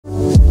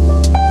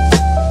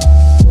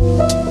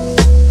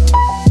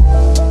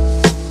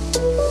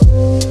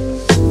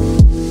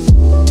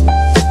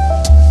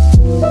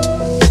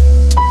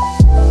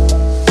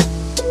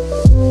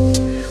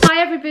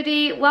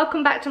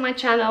welcome back to my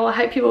channel. I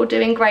hope you're all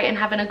doing great and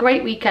having a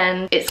great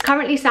weekend. It's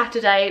currently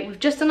Saturday. We've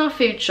just done our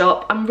food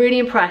shop. I'm really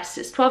impressed.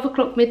 It's 12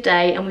 o'clock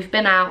midday and we've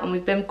been out and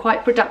we've been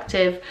quite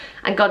productive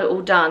and got it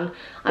all done.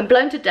 I'm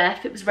blown to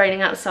death. It was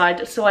raining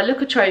outside, so I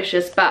look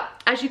atrocious, but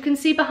as you can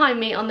see behind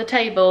me on the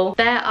table,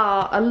 there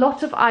are a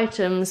lot of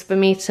items for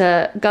me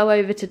to go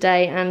over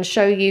today and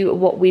show you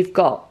what we've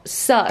got.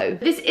 So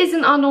this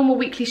isn't our normal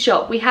weekly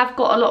shop. We have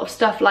got a lot of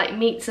stuff like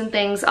meats and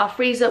things. Our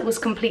freezer was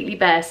completely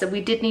bare, so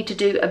we did need to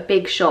do a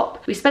big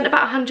shop. We spent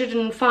about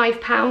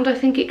 £105, I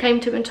think it came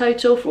to in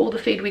total, for all the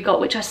food we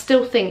got, which I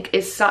still think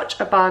is such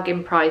a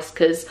bargain price,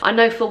 because I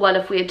know full well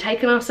if we had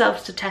taken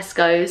ourselves to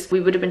Tesco's, we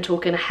would have been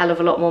talking a hell of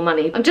a lot more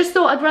money. I just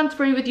thought I'd run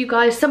through with you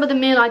guys some of the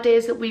meal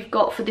ideas that we've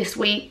got for this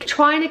week,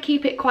 trying to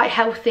keep it quite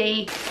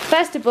healthy.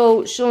 First of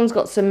all, Sean's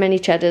got some mini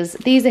cheddars.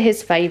 These are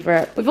his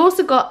favourite. We've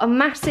also got a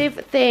massive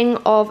thing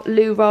of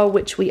loo roll,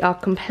 which we are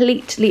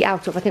completely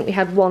out of. I think we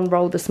had one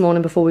roll this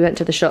morning before we went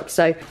to the shop.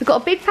 So we've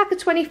got a big pack of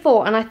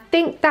 24, and I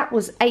think that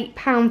was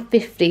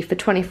 £8.50 for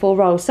 24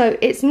 rolls. So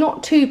it's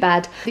not too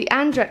bad. The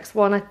Andrex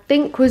one I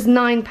think was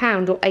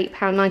 £9 or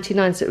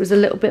 £8.99, so it was a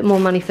little bit more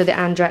money for the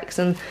Andrex,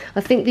 and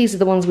I think these are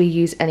the ones we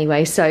use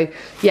anyway. So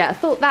yeah, I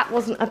thought that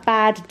wasn't a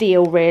bad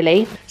deal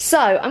really. So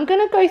I'm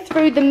gonna go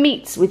through the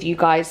meats with you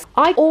guys.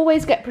 I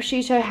always get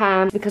prosciutto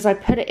ham because I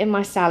put it in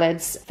my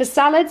salads. For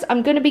salads,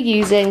 I'm gonna be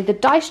using the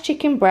diced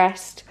chicken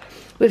breast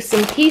with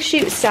some pea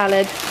shoot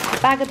salad,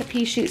 a bag of the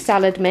pea shoot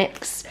salad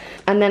mix,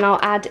 and then I'll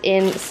add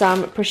in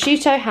some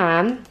prosciutto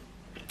ham.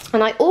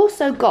 And I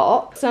also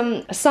got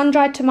some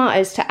sun-dried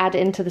tomatoes to add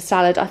into the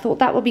salad. I thought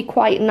that would be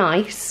quite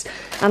nice.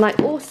 And I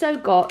also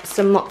got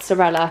some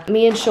mozzarella.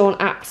 Me and Sean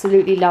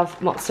absolutely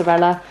love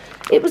mozzarella.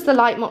 It was the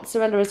light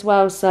mozzarella as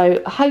well,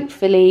 so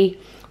hopefully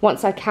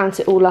once I count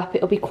it all up,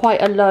 it'll be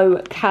quite a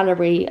low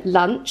calorie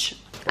lunch.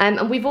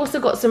 And we've also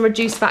got some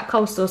reduced fat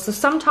coleslaw, so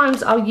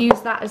sometimes I'll use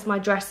that as my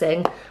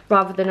dressing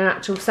rather than an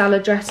actual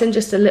salad dressing,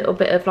 just a little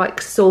bit of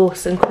like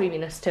sauce and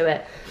creaminess to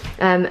it.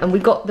 And we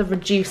got the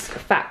reduced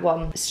fat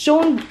one.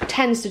 Sean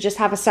tends to just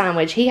have a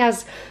sandwich. He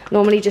has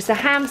normally just a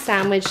ham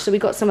sandwich, so we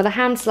got some of the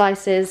ham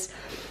slices.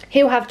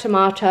 He'll have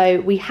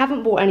tomato. We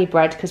haven't bought any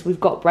bread because we've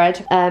got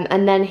bread.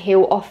 And then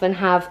he'll often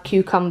have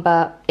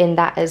cucumber in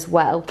that as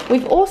well.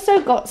 We've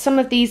also got some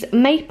of these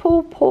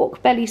maple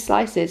pork belly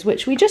slices,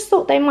 which we just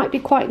thought they might be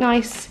quite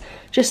nice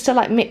just to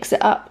like mix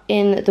it up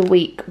in the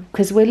week,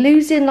 because we're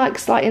losing like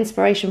slight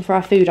inspiration for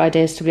our food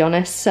ideas, to be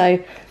honest. So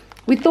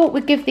we thought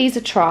we'd give these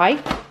a try.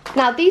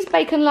 Now these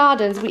bacon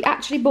lardons we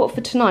actually bought for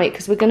tonight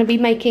because we're going to be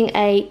making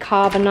a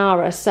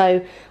carbonara.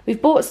 So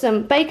we've bought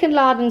some bacon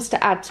lardons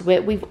to add to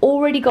it. We've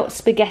already got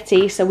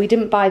spaghetti, so we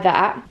didn't buy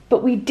that.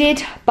 But we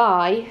did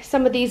buy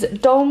some of these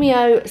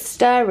Dolmio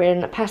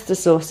stir-in pasta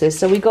sauces.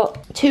 So we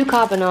got 2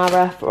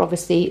 carbonara for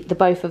obviously the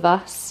both of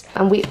us.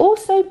 And we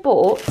also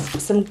bought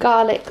some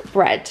garlic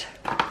bread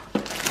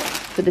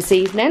for this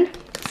evening.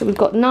 So we've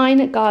got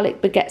 9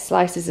 garlic baguette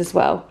slices as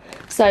well.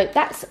 So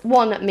that's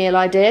one meal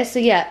idea. So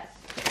yeah,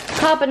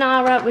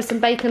 carbonara with some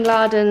bacon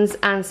lardons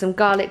and some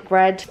garlic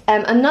bread.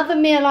 Another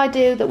meal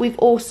idea that we've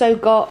also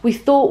got, we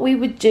thought we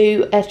would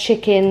do a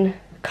chicken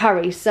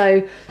curry.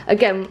 So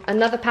again,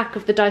 another pack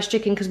of the diced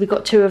chicken because we've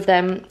got 2 of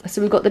them. So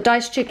we've got the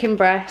diced chicken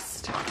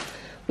breast.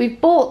 We've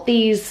bought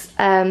these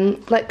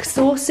like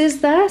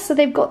sauces there. So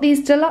they've got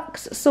these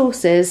deluxe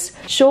sauces.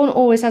 Sean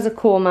always has a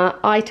korma.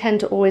 I tend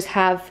to always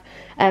have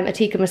a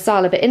tikka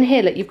masala, but in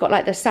here look, you've got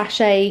like the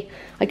sachet,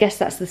 I guess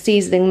that's the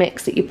seasoning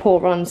mix that you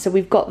pour on. So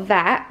we've got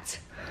that.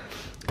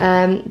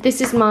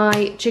 This is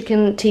my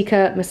chicken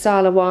tikka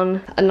masala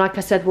one, and like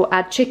I said, we'll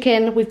add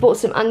chicken. We've bought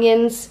some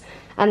onions,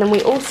 and then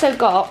we also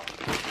got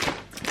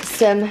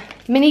some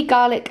mini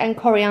garlic and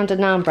coriander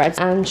naan breads,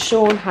 and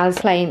Sean has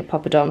plain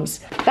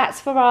poppadoms. That's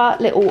for our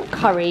little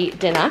curry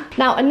dinner.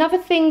 Now another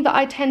thing that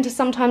I tend to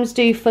sometimes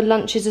do for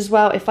lunches as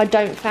well, if I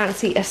don't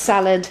fancy a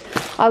salad,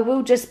 I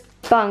will just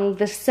bung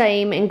the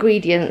same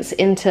ingredients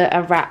into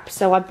a wrap.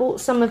 So I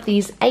bought some of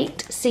these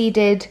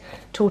 8-seeded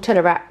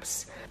tortilla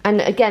wraps. And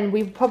again,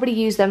 we probably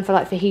use them for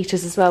like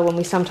fajitas as well when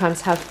we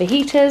sometimes have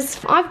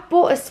fajitas. I've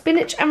bought a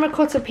spinach and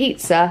ricotta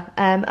pizza.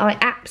 I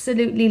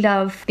absolutely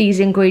love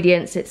these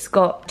ingredients. It's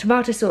got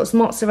tomato sauce,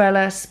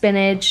 mozzarella,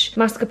 spinach,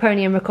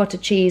 mascarpone and ricotta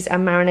cheese,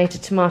 and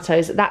marinated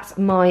tomatoes. That's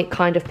my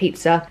kind of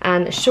pizza.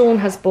 And Sean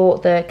has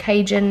bought the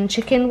Cajun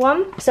chicken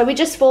one. So we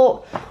just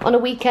thought on a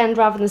weekend,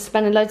 rather than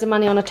spending loads of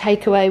money on a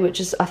takeaway, which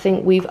is, I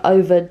think we've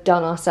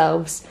overdone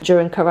ourselves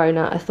during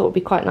Corona, I thought it'd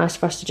be quite nice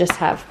for us to just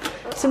have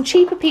some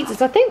cheaper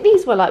pizzas. I think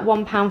these were like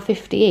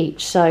 £1.50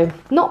 each, so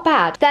not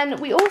bad.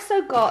 Then we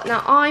also got,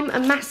 now I'm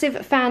a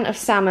massive fan of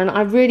salmon.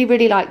 I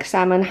really like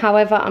salmon.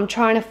 However, I'm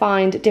trying to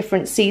find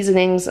different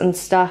seasonings and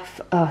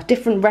stuff,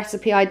 different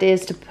recipe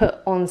ideas to put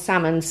on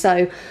salmon.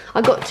 So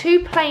I got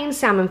 2 plain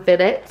salmon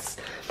fillets,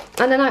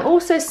 and then I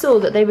also saw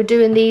that they were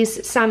doing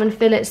these salmon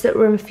fillets that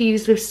were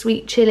infused with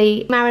sweet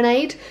chili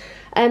marinade.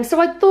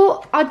 So I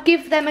thought I'd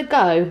give them a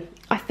go.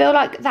 I feel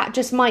like that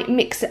just might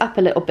mix it up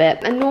a little bit.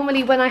 And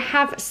normally when I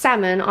have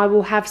salmon, I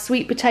will have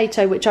sweet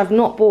potato, which I've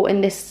not bought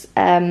in this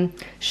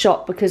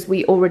shop because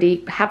we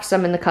already have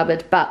some in the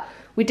cupboard. But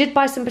We did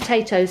buy some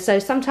potatoes, so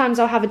sometimes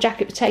I'll have a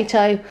jacket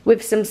potato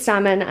with some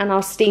salmon and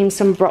I'll steam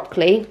some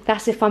broccoli.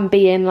 That's if I'm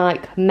being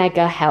like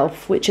mega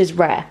health, which is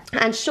rare.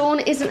 And Sean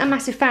isn't a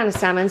massive fan of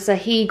salmon, so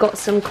he got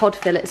some cod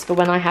fillets for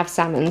when I have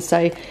salmon.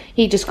 So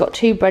he just got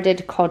 2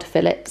 breaded cod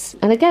fillets.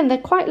 And again, they're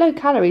quite low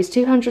calories,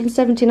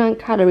 279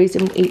 calories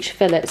in each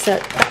fillet. So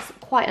that's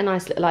quite a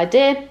nice little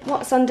idea.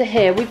 What's under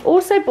here? We've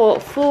also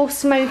bought 4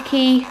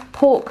 smoky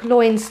pork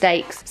loin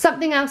steaks.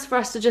 Something else for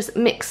us to just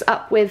mix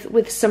up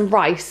with some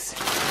rice,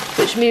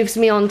 which moves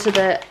me on to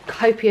the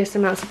copious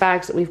amounts of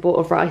bags that we've bought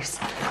of rice.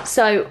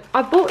 So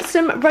I bought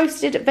some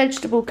roasted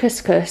vegetable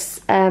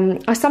couscous.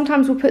 I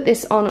sometimes will put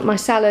this on my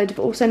salad,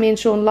 but also me and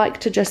Sean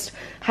like to just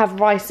have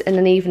rice in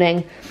an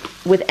evening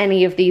with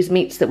any of these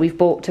meats that we've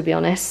bought, to be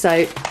honest.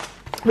 So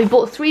we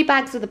bought 3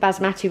 bags of the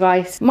basmati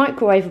rice,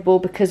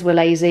 microwavable because we're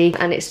lazy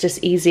and it's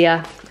just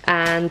easier.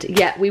 And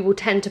yeah, we will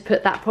tend to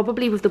put that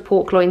probably with the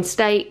pork loin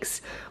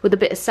steaks, with a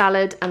bit of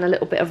salad and a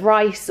little bit of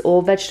rice,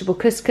 or vegetable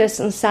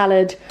couscous and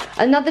salad.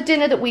 Another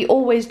dinner that we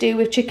always do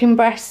with chicken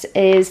breasts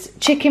is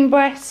chicken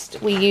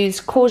breast. We use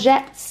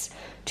courgettes,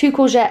 2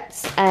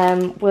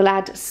 courgettes. We'll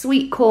add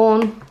sweet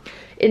corn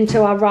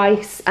into our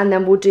rice, and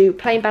then we'll do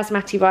plain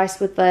basmati rice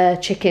with the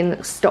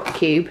chicken stock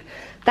cube.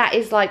 That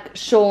is like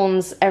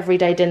Sean's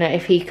everyday dinner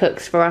if he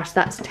cooks for us.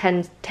 That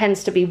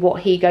tends to be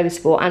what he goes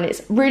for, and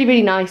it's really,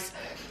 really nice,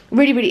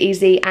 really, really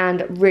easy,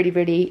 and really,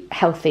 really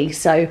healthy.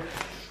 So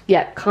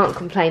yeah, can't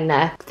complain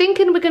there.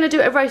 Thinking we're going to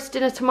do a roast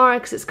dinner tomorrow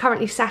because it's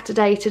currently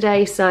Saturday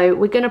today, so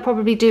we're going to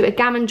probably do a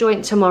gammon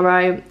joint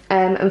tomorrow.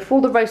 And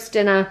for the roast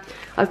dinner,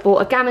 I've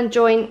bought a gammon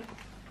joint,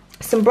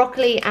 some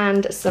broccoli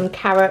and some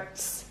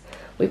carrots.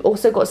 We've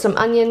also got some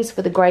onions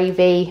for the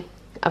gravy.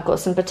 I've got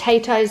some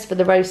potatoes for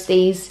the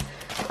roasties.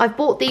 I've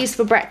bought these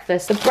for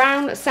breakfast, the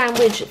brown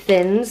sandwich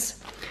thins,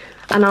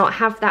 and I'll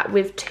have that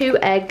with 2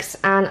 eggs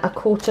and a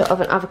quarter of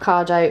an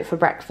avocado for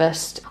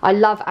breakfast. I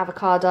love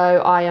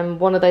avocado. I am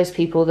one of those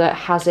people that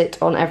has it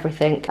on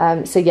everything.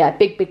 So yeah,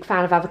 big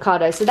fan of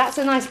avocado. So that's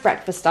a nice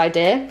breakfast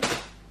idea.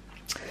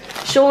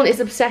 Sean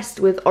is obsessed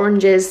with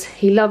oranges.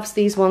 He loves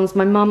these ones.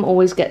 My mum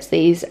always gets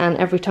these, and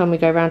every time we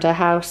go around her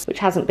house, which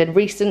hasn't been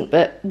recent,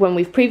 but when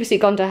we've previously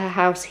gone to her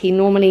house, he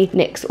normally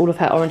nicks all of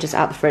her oranges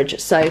out the fridge.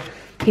 So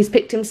he's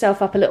picked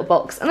himself up a little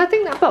box, and I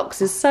think that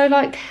box is so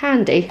like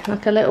handy,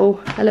 like a little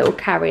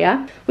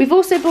carrier. We've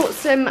also bought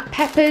some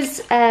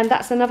peppers, and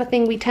that's another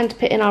thing we tend to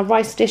put in our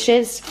rice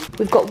dishes.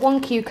 We've got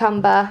 1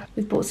 cucumber.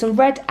 We've bought some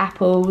red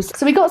apples.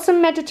 So we got some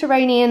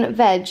Mediterranean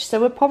veg. So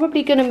we're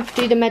probably going to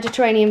do the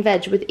Mediterranean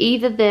veg with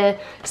either the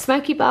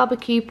smoky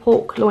barbecue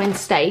pork loin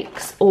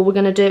steaks, or we're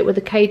going to do it with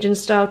the Cajun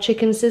style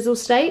chicken sizzle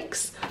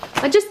steaks.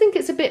 I just think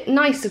it's a bit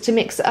nicer to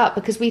mix it up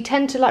because we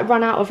tend to like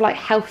run out of like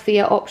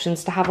healthier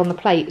options to have on the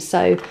plate.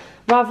 So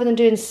rather than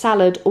doing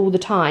salad all the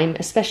time,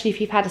 especially if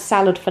you've had a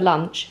salad for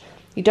lunch,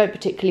 you don't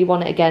particularly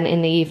want it again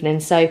in the evening.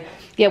 So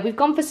yeah, we've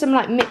gone for some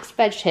like mixed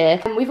veg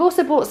here. And we've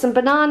also bought some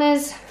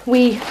bananas.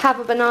 We have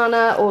a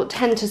banana, or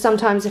tend to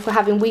sometimes, if we're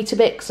having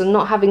Weetabix and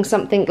not having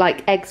something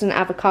like eggs and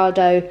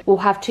avocado, we'll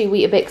have 2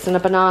 Weetabix and a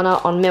banana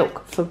on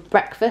milk for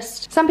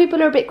breakfast. Some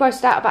people are a bit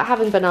grossed out about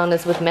having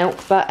bananas with milk,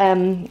 but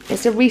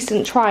it's a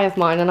recent try of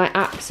mine and I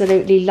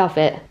absolutely love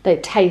it. They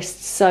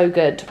taste so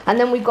good. And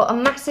then we've got a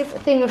massive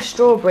thing of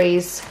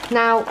strawberries.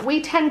 Now,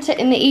 we tend to,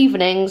 in the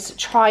evenings,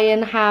 try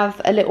and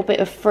have a little bit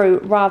of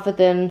fruit rather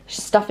than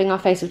stuffing our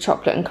face with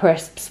chocolate and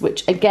crisps,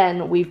 which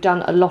again, we've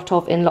done a lot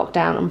of in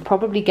lockdown and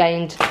probably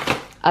gained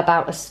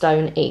about a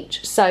stone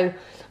each. So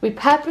we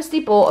purposely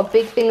bought a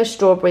big thing of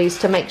strawberries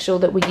to make sure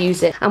that we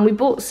use it. And we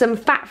bought some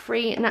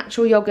fat-free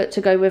natural yogurt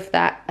to go with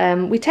that.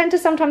 We tend to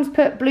sometimes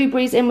put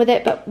blueberries in with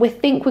it, but we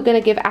think we're going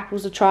to give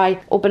apples a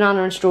try, or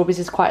banana and strawberries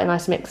is quite a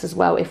nice mix as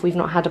well if we've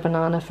not had a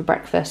banana for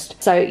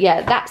breakfast. So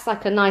yeah, that's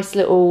like a nice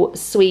little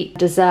sweet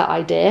dessert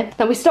idea.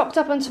 Then we stocked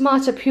up on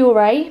tomato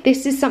puree.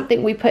 This is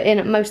something we put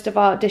in most of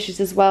our dishes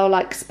as well,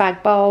 like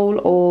spag bowl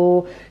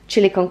or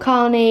chili con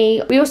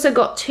carne. We also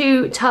got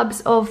 2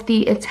 tubs of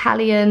the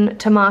Italian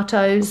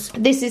tomatoes.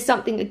 This is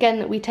something again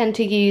that we tend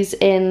to use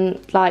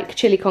in like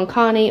chili con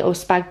carne or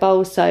spag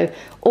bowl, so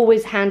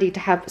always handy to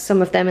have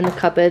some of them in the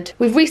cupboard.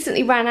 We've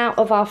recently ran out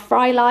of our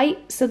fry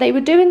light, so they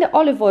were doing the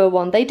olive oil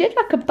one. They did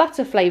like a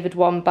butter flavoured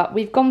one, but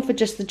we've gone for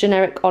just the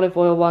generic olive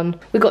oil one.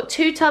 We got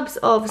 2 tubs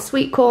of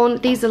sweet corn.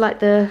 These are like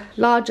the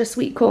larger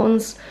sweet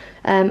corns.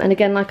 And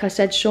again, like I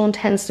said, Sean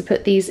tends to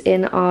put these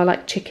in our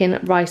like chicken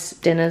rice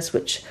dinners,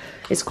 which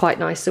is quite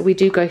nice. So we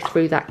do go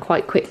through that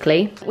quite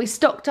quickly. We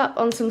stocked up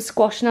on some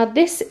squash. Now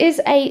this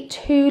is a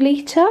 2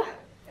 litre.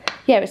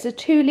 Yeah, it's a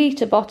 2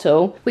 litre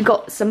bottle. We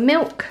got some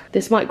milk.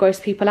 This might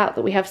gross people out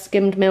that we have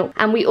skimmed milk.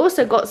 And we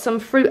also got some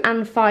fruit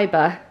and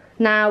fibre.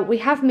 Now, we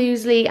have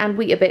muesli and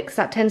Weetabix.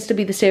 That tends to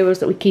be the cereals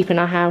that we keep in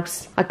our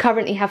house. I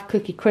currently have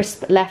Cookie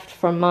Crisp left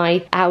from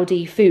my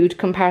Aldi food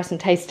comparison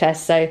taste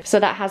test, so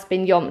that has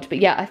been yomped. But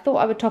yeah, I thought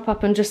I would top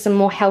up on just some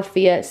more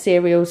healthier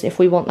cereals if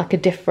we want like a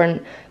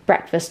different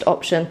breakfast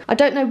option. I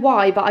don't know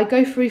why, but I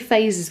go through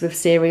phases with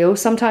cereal.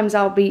 Sometimes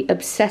I'll be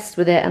obsessed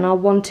with it and I'll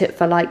want it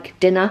for like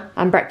dinner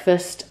and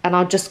breakfast, and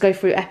I'll just go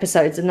through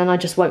episodes and then I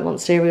just won't want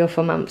cereal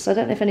for months. I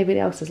don't know if anybody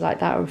else is like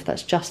that or if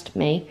that's just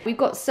me.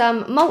 We've got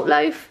some malt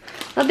loaf.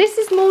 Now this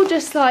is more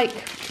just like,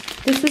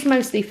 this was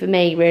mostly for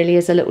me really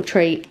as a little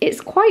treat. It's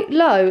quite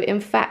low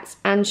in fats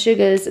and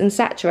sugars and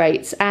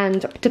saturates,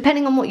 and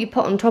depending on what you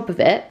put on top of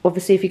it,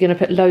 obviously if you're going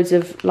to put loads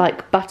of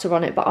like butter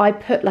on it, but I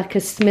put like a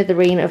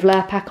smithereen of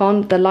Lurpak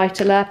on, the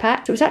lighter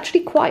Lurpak. So it's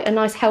actually quite a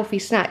nice healthy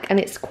snack and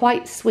it's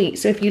quite sweet.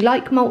 So if you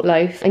like malt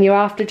loaf and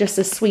you're after just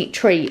a sweet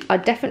treat, I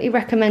definitely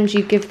recommend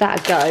you give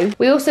that a go.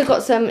 We also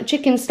got some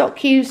chicken stock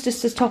cubes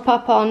just to top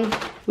up on.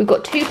 We've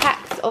got 2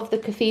 packs of the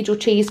cathedral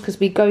cheese because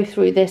we go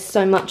through this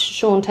so much.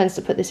 Sean tends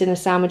to put this in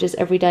his sandwiches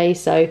every day,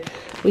 so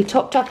we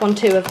topped up on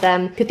 2 of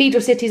them.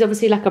 Cathedral City is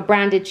obviously like a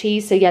branded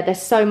cheese, so yeah, they're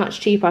so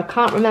much cheaper. I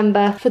can't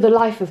remember for the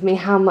life of me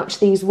how much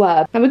these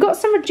were. And we got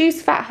some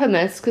reduced fat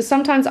hummus because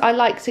sometimes I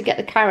like to get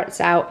the carrots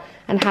out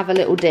and have a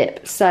little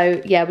dip.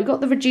 So yeah, we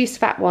got the reduced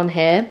fat one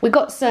here. We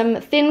got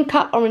some thin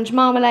cut orange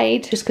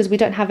marmalade just because we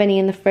don't have any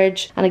in the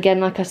fridge. And again,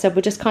 like I said,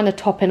 we're just kind of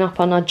topping up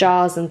on our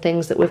jars and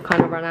things that we've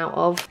kind of run out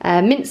of.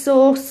 Mint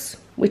sauce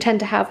we tend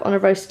to have on a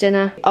roast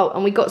dinner. Oh,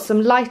 and we got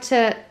some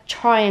lighter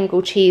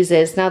triangle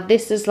cheeses. Now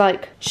this is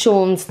like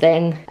Sean's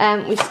thing.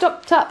 We've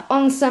stocked up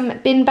on some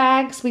bin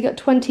bags. We got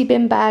 20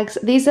 bin bags.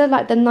 These are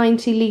like the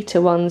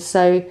 90-litre ones,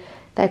 so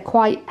they're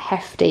quite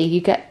hefty.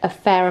 You get a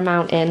fair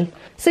amount in.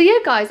 So yeah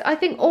guys, I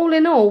think all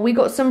in all we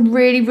got some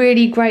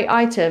really great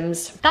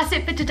items. That's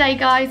it for today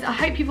guys. I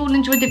hope you've all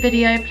enjoyed the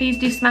video. Please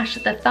do smash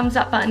the thumbs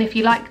up button if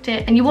you liked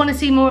it, and you want to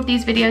see more of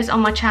these videos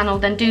on my channel,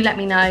 then do let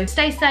me know.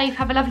 Stay safe,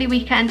 have a lovely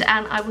weekend,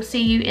 and I will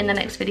see you in the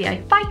next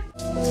video.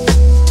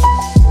 Bye.